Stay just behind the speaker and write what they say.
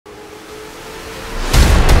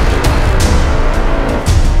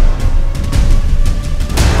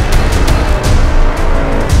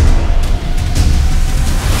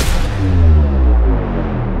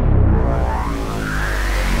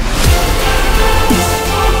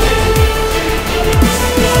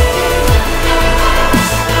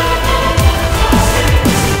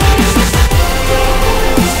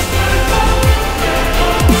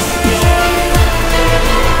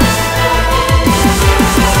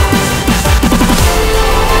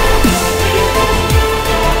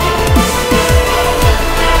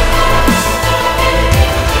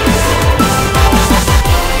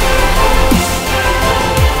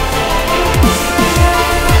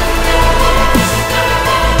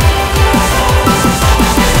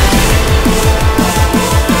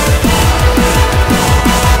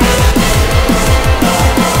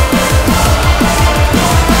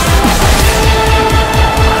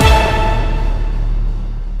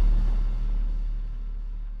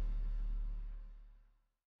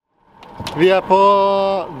Vi på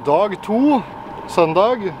dag 2,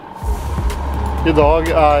 søndag. I dag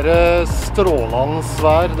det strålende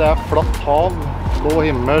vær, det flatt hav, blå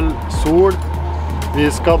himmel, sol. Vi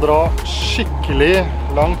skal dra skikkelig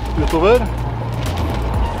langt utover.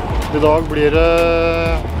 I dag blir det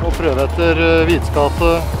å prøve etter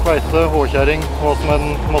hvitskate, kveite, håkjæring, hva som en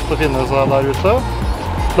måtte finne seg der ute.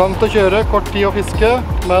 Langt å kjøre, kort tid å fiske,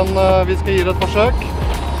 men vi skal gi det et forsøk.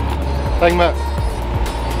 Heng med!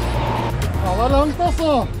 Ja, det langt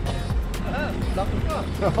altså! Ja.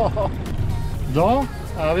 Da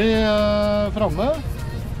vi fremme.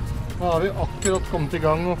 Da vi akkurat kommet i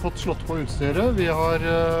gang og fått slått på utstyret. Vi har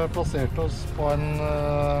plassert oss på en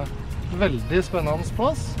veldig spennende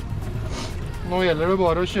plass. Nå gjelder det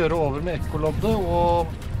bare å kjøre over med ekkoloddet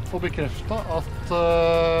og få bekreftet at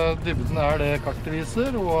dybden det kartet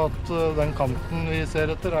viser, og at den kanten vi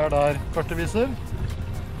ser etter der kartet viser.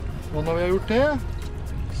 Og når vi har gjort det,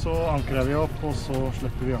 så ankrer vi opp, og så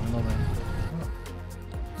slipper vi gangen av det.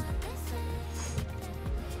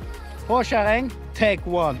 Påkjøring, take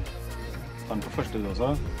 1. Den på første du også?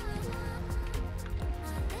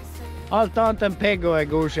 Alt annet enn peggo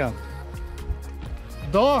godkjent.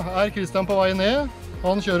 Da Kristian på vei ned.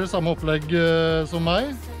 Han kjører samme opplegg som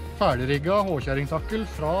meg. Ferdigrigget håkjæringtakkel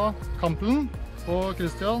fra Kampelen. Og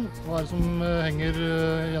Kristian, hva det som henger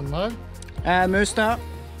igjen her? Muster.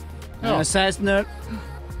 Ja. 16-0.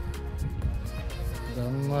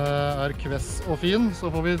 Den kvess og fin, så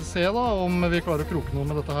får vi se da om vi klarer å kroke noe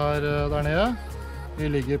med dette her der nede. Vi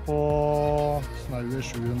ligger på snaue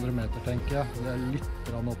 700 meter, tenker jeg. Det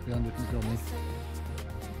litt opp i en liten kroning.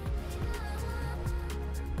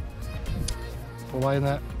 På vei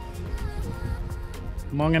ned.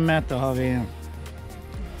 Hvor mange meter har vi igjen?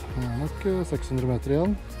 Det nok 600 meter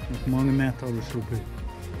igjen. Hvor mange meter har du sluppet?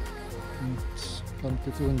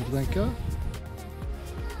 50-100, tenker jeg.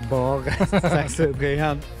 Bare 600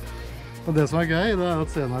 igjen. Og det som gøy, det at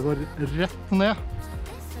scenen går rett ned.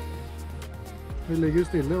 Vi ligger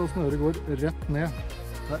stille, og snøret går rett ned.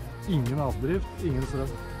 Det ingen avdrift, ingen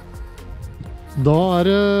strøm. Da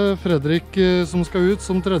det Fredrik som skal ut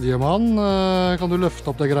som tredjemann. Kan du løfte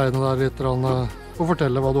opp de greiene der litt og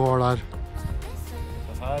fortelle hva du har der?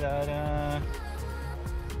 Det her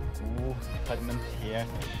god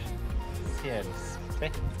fermentert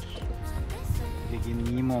selspekk. Ligger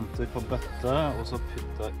 9 måneder på bøtte, og så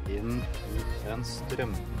puttet inn i en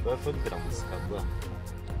strømpe for brannskadde.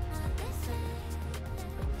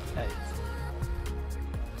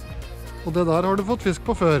 Og det der har du fått fisk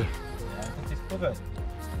på før? Jeg har fått fisk på før.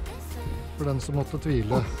 For den som måtte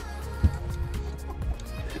tvile.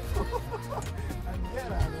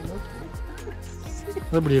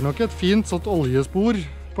 Det blir nok et fint sånt oljespor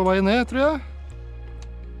på vei ned, tror jeg.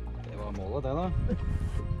 Det var målet det da.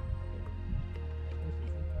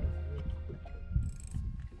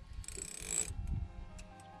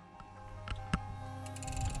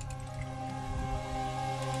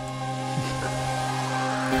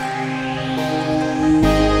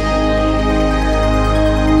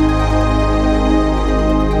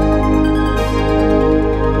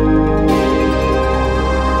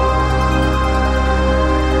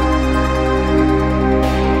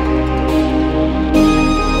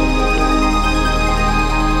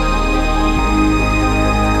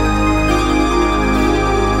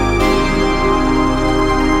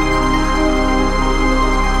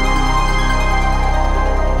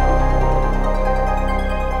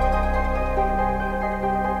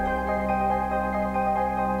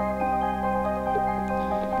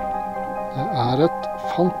 Det et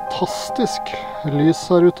fantastisk lys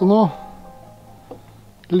her ute nå.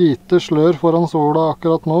 Lite slør foran sola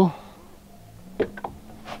akkurat nå.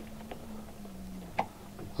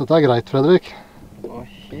 Dette greit, Fredrik. Og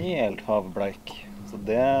helt havbleik. Så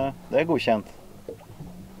det godkjent.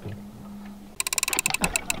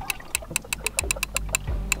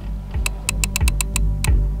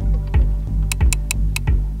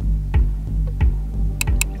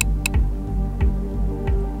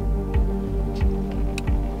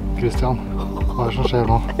 Kristian, hva det som skjer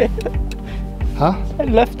nå? Hæ?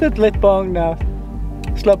 Jeg løftet litt på agnen der.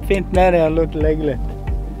 Slapp fint ned igjen, lot det legge litt.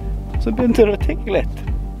 Så begynte det å tikke litt.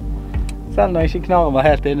 Selv når ikke knarren var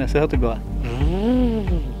helt inne, så hørte det gå.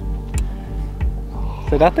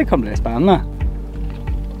 Så dette kan bli spennende.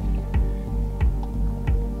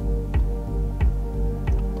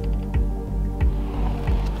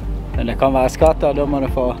 Men det kan være skatter, da må du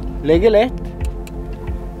få ligge litt,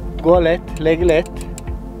 gå litt, ligge litt,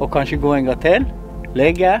 og kanskje gå en gang til,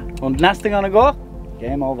 ligge, og neste gang det går,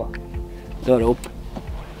 game over. Da er det opp.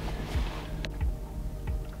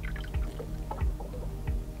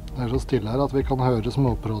 Det er så stille her at vi kan høre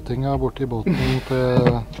småpratinga borte i båten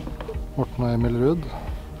til Morten og Emil Rudd.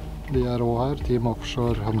 De er også her, Team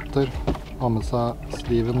Offshore Hunter. Har med seg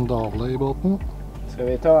Steven Dale i båten.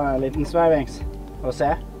 Skal vi ta en liten sveivings og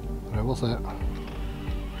se? Prøv å se.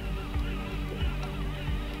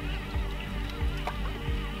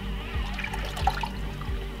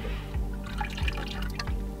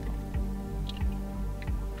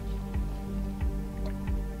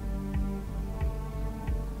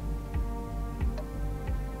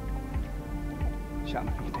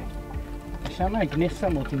 Jeg kjenner jeg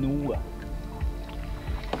gnisser mot noe.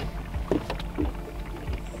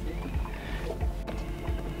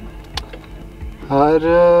 Her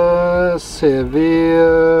ser vi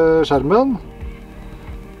skjermen.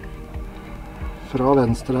 Fra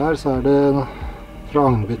venstre her så er det fra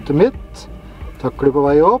agnbyttet mitt. Takler på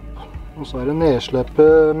vei opp. Og så er det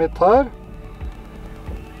nedsleppet mitt her.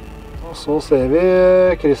 Og så ser vi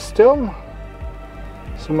Kristian,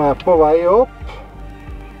 som er på vei opp.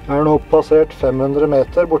 Jeg er nå passert 500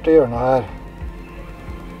 meter borti hjørnet her.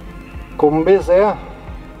 Kombi C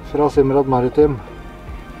fra Simrad Maritim.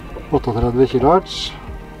 38 kHz.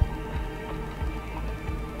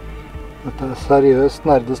 Dette er seriøst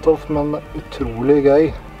nerdestoff, men utrolig gøy.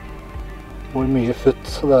 Hvor mye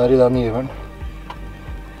futt det er i den giveren.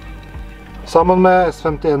 Sammen med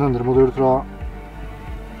S5100-modul fra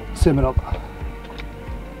Simrad.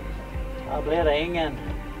 Her blir det ingen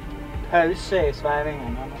pause i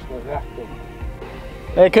sveivingen.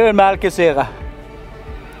 Det er kun melkesyre.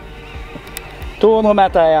 200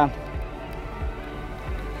 meter igjen.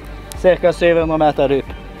 Cirka 700 meter dyp.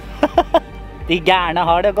 De gærne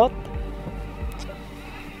har det godt.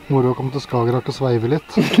 Moro å komme til Skagerrak og sveive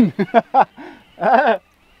litt.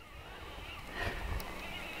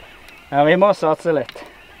 Ja, vi må satse litt.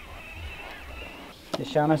 Det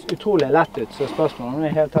kjennes utrolig lett ut, så spørsmålet om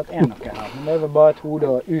det helt tatt er noe her. Men det er vel bare et hode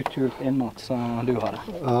og uthult innmat som du har det.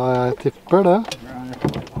 Ja, jeg tipper det. Ja, det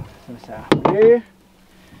tror jeg på. Skal vi se. Bly.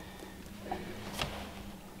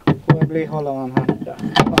 Hvor er blyholderen her? Der.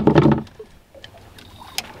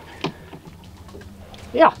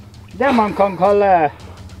 Ja, det man kan kalle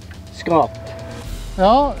skrap.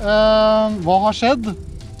 Ja, hva har skjedd?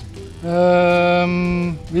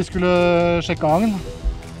 Vi skulle sjekke agn.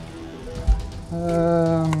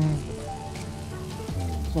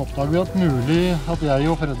 Så oppdager vi at mulig at jeg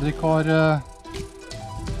og Fredrik har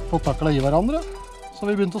fått takla i hverandre. Så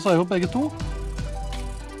vi begynte å sveive opp begge to.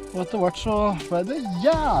 Og etter hvert så ble det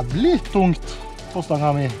jævlig tungt på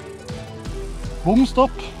stanga mi. Bom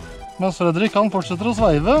stopp. Mens Fredrik han fortsetter å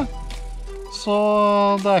sveive. Så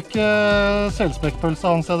det er ikke selspekpølse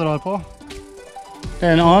hans jeg drar på. Det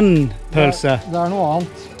er en annen pølse. Det er noe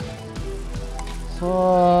annet. Så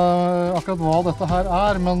akkurat hva dette her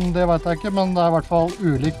er, men det vet jeg ikke, men det er i hvert fall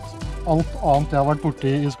ulikt alt annet jeg har vært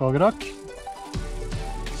borti i Skagerrak.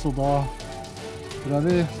 Så da tror jeg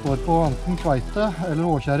vi står på enten kveite eller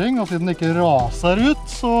åkjæring, og siden det ikke raser ut,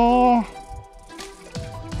 så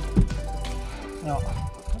ja,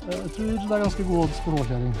 jeg tror det er ganske god odds for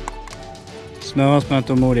åkjæring.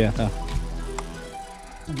 Smørspent og modighet, ja.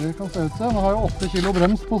 Det kan se ut til. Nå har jeg 8 kilo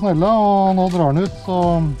brems på snella, og nå drar den ut, så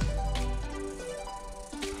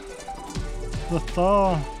dette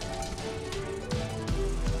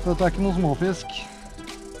er ikke noe småfisk.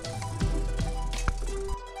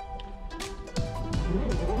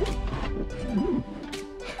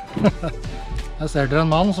 Her ser dere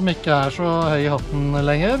en mann som ikke er så høy i hatten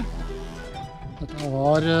lenger. Dette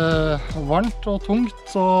var varmt og tungt,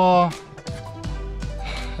 så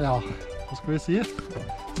ja, hva skal vi si?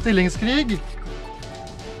 Stillingskrig.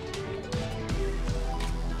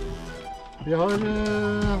 Vi har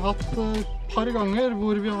hatt et par ganger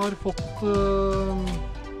hvor vi har fått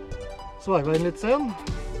sveiva inn litt sen.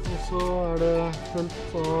 Og så er det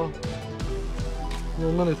fullt av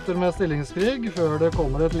noen minutter med stillingskrig før det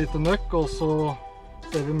kommer et lite nøkk, og så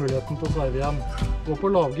ser vi muligheten til å sveive igjen. Gå på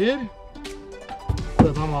lavgir.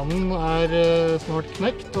 Denne mannen er snart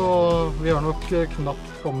knekt, og vi har nok knapt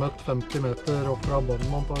kommet 50 meter opp fra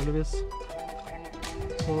bånden antageligvis.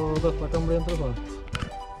 Så dette kan bli interessant.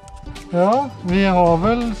 Ja, vi har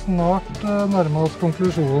vel snart nærmet oss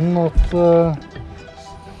konklusjonen at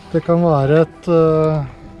det kan være et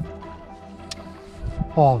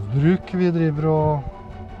havbruk vi driver og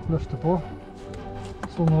løfter på.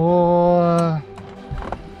 Så nå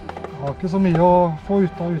har jeg ikke så mye å få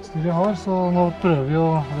ut av utstyret jeg har, så nå prøver vi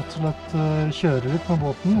å rett og slett kjøre litt med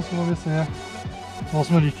båten, så får vi se hva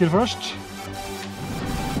som ryker først.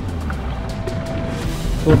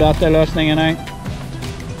 Tror dette er løsningen, jeg.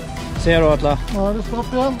 Ser du, Atle? Nå er det stopp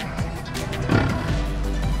igjen.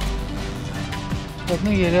 Sett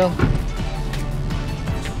den i gir igjen.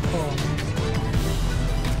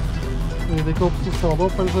 Gir det ikke opp, så skal det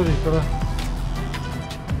opp, eller så ryker det.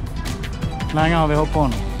 Lenge har vi hoppet på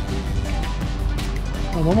den.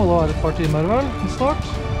 Ja, nå må det være et par timer vel, snart.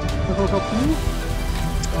 Det er klokka 2.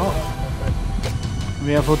 Ja.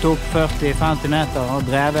 Vi har fått opp 40-50 meter og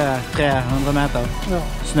drevet 300 meter. Ja.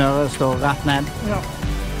 Snøret står rett ned. Ja.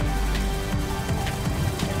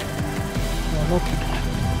 Det er nok.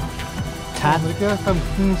 Jeg holder ikke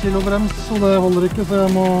 15 kilo brems, og det holder ikke, så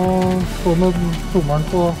jeg må stå med tommelen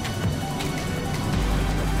på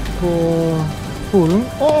spolen.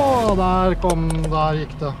 Der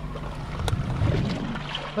gikk det.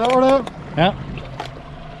 Det var det. Ja.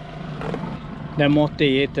 Det måtte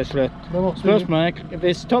gi til slutt. Spørsmålet er,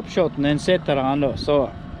 hvis toppshoten din sitter der enda, så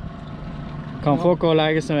kan folk også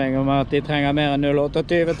legge seg med om at de trenger mer enn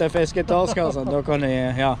 0,28 til fisketorsker, så da kan de,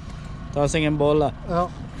 ta seg en bolle. Ja.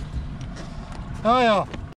 Ja.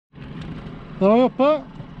 Da var vi oppe.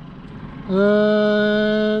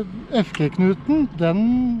 FG-knuten, den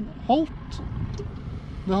holdt.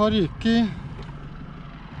 Det har ryket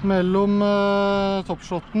mellom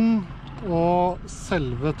toppshoten og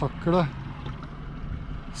selve takkelet.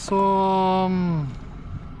 Så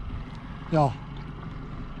ja,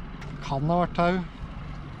 kan ha vært tau,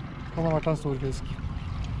 kan ha vært en stor fisk.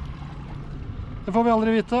 Det får vi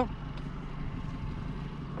aldri vite.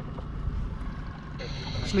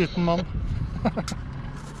 Sliten mann.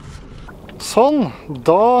 Sånn,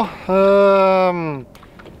 da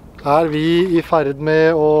er vi i ferd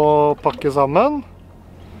med å pakke sammen.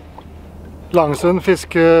 Langesund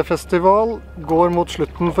fiskefestival går mot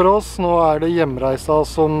slutten for oss. Nå er det hjemreisa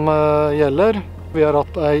som gjelder. Vi har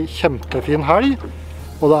hatt ei kjempefin helg,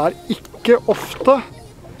 og det er ikke ofte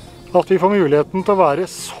at vi får muligheten til å være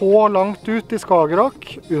så langt ut i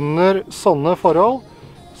Skagerrak under sånne forhold.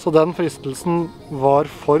 Så den fristelsen var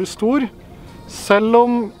for stor, selv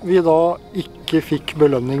om vi da ikke fikk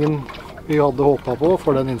belønningen vi hadde håpet på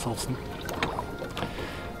for den innsatsen.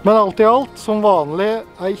 Men alt i alt, som vanlig,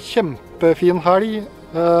 ei kjempefin helg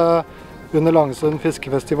under Langesund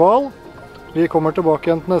fiskefestival. Vi kommer tilbake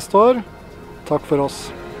igjen til neste år. Takk for oss.